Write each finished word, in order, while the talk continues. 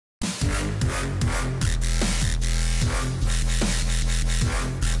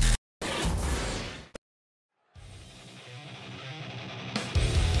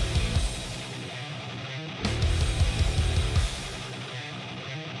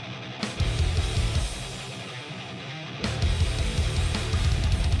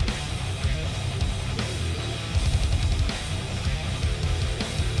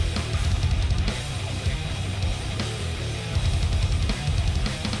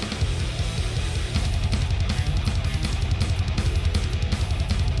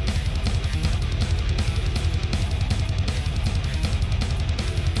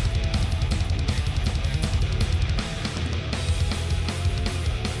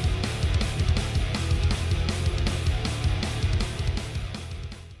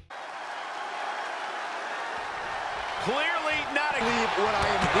what I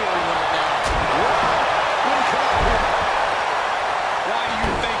am hearing right now. What do you come out here? Why do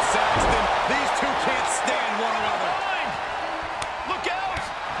you think, Saxton? These two can't stand one another. Look out!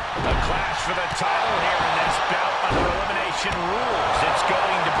 A clash for the title here in this bout under elimination rules. It's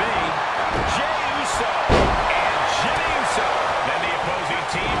going to be Jey Uso and Jey Uso. Then the opposing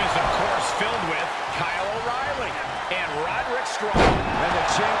team is, of course, filled with Kyle O'Reilly and Roderick Strong. And the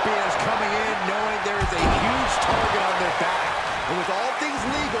champion is coming in knowing there is a huge target on their back. And with all things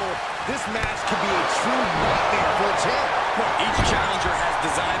legal, this match could be a true nightmare for the champ. Each challenger has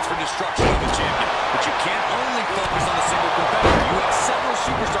designs for destruction of the champion, but you can't only focus on a single competitor. You have several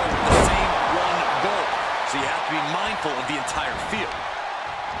superstars with the same one goal, so you have to be mindful of the entire field.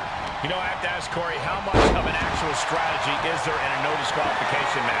 You know, I have to ask Corey, how much of an actual strategy is there in a no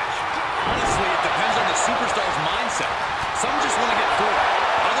disqualification match? Honestly, it depends on the superstar's mindset. Some just want to get through it.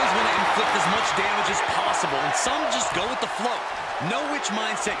 Others want to inflict as much damage as possible, and some just go with the flow. Know which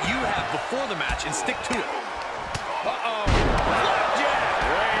mindset you have before the match and stick to it. Uh-oh. Flapjack.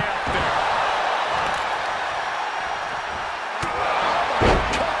 Way up there. Oh, my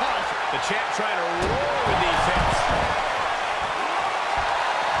gosh. The champ trying to roll with defense.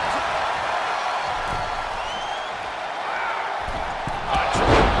 A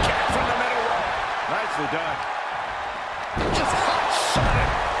drop kick from the middle rope. Nicely done. Just hot-shotted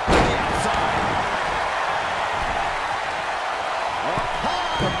to the outside.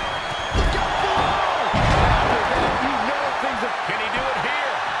 Look out below! After that, you know things are... Can he do it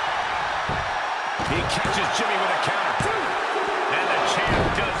here? He catches Jimmy with a counter. And the champ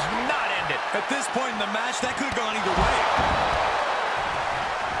does not end it. At this point in the match, that could have gone either way.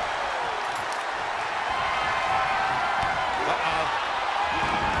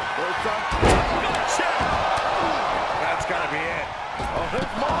 That's got to be it. Oh,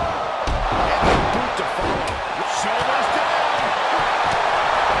 there's more. And the boot to follow. Shoulders down.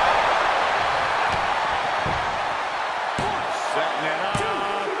 Setting it up.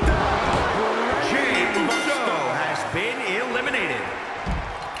 Jey Uso has been eliminated.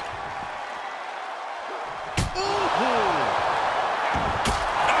 Oh,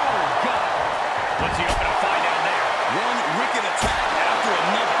 God. What's he open to find down there? One wicked attack after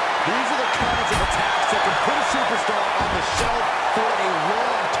another. These are the kinds of attacks that can put a superstar on the shelf for a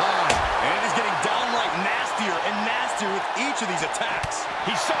long time. And he's getting downright nastier and nastier with each of these attacks.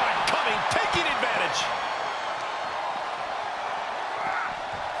 He saw it coming, taking advantage.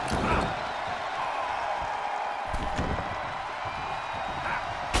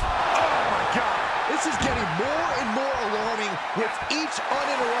 Oh, my God. This is getting more and more alarming with each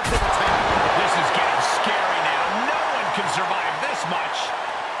uninterrupted attack. This is getting scary now. No one can survive this much.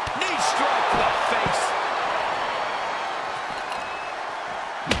 Knee strike to the face.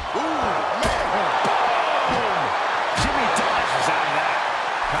 Ooh, man. Boom. Jimmy dodges out of that.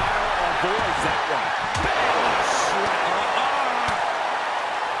 Kyle avoids that one. Bam!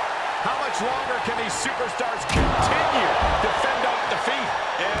 How much longer can these superstars continue to fend off defeat?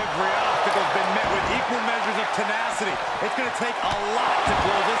 Every obstacle has been met with equal measures of tenacity. It's going to take a lot to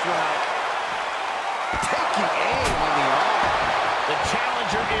close this one out. Taking aim on the arm. The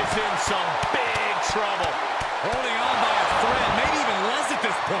challenger is in some big trouble. Holding on by a thread, maybe even less at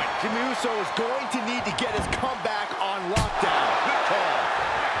this point. Jimmy Uso is going to need to get his comeback on lockdown. Good call.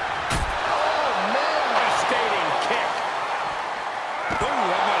 Oh, man. Devastating kick. Ooh,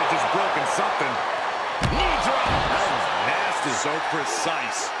 that might have just broken something. Knee drop. That was nasty. So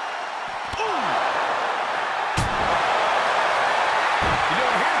precise. Ooh. You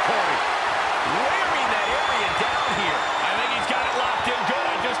doing here, Corey? Wearing that area down here. I think he's got it locked in good.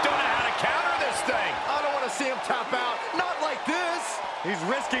 I just don't know how to counter this thing. I don't want to see him tap out. Not like this. He's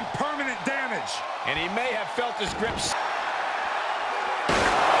risking permanent damage. And he may have felt his grips.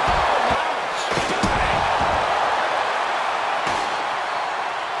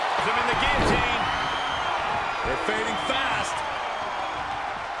 Him in the guillotine. They're fading fast.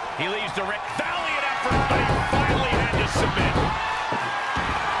 He leaves the ring. Valiant effort, but he finally had to submit.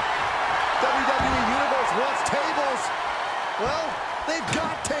 WWE Universe wants tables. Well, they've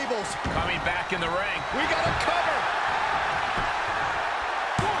got tables. Coming back in the ring. We got a cover.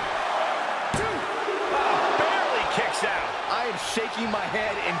 1, 2. Barely kicks out. I am shaking my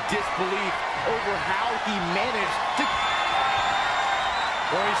head in disbelief over how he managed to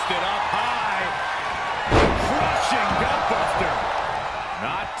Hoist it up high. Crushing gutbuster.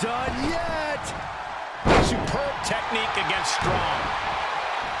 not done yet. Superb technique against Strong.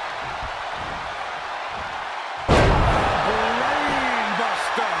 Brain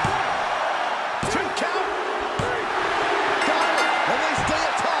buster. 2 count. 3. Got it. And they stay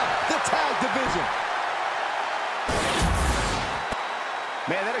atop the tag division.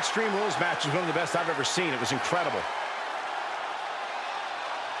 match was one of the best I've ever seen. It was incredible.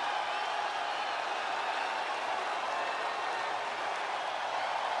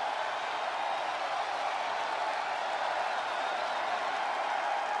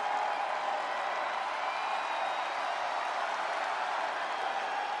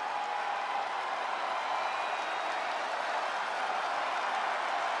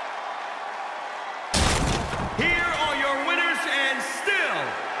 Here are your winners and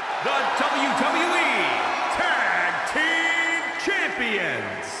still the WWE Tag Team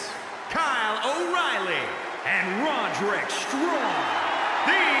Champions, Kyle O'Reilly and Roderick Strong,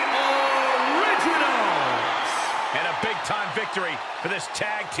 the Originals. And a big-time victory for this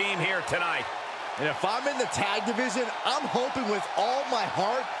tag team here tonight. And if I'm in the tag division, I'm hoping with all my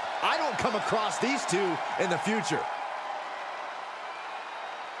heart I don't come across these two in the future.